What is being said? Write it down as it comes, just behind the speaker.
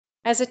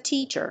As a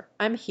teacher,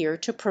 I'm here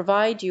to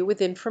provide you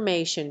with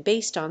information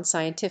based on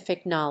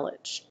scientific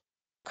knowledge.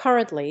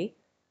 Currently,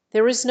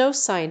 there is no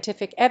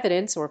scientific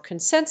evidence or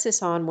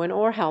consensus on when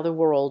or how the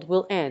world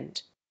will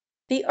end.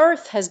 The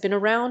Earth has been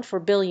around for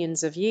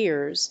billions of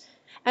years,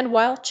 and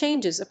while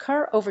changes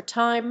occur over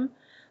time,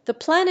 the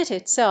planet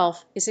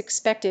itself is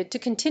expected to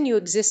continue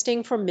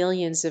existing for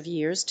millions of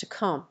years to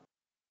come.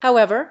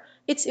 However,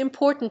 it's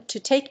important to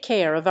take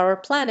care of our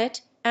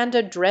planet and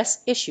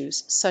address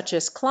issues such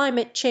as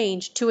climate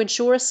change to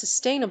ensure a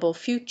sustainable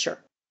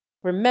future.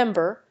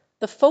 Remember,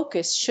 the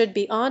focus should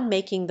be on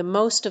making the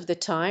most of the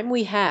time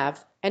we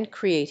have and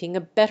creating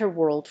a better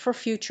world for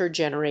future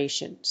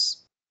generations.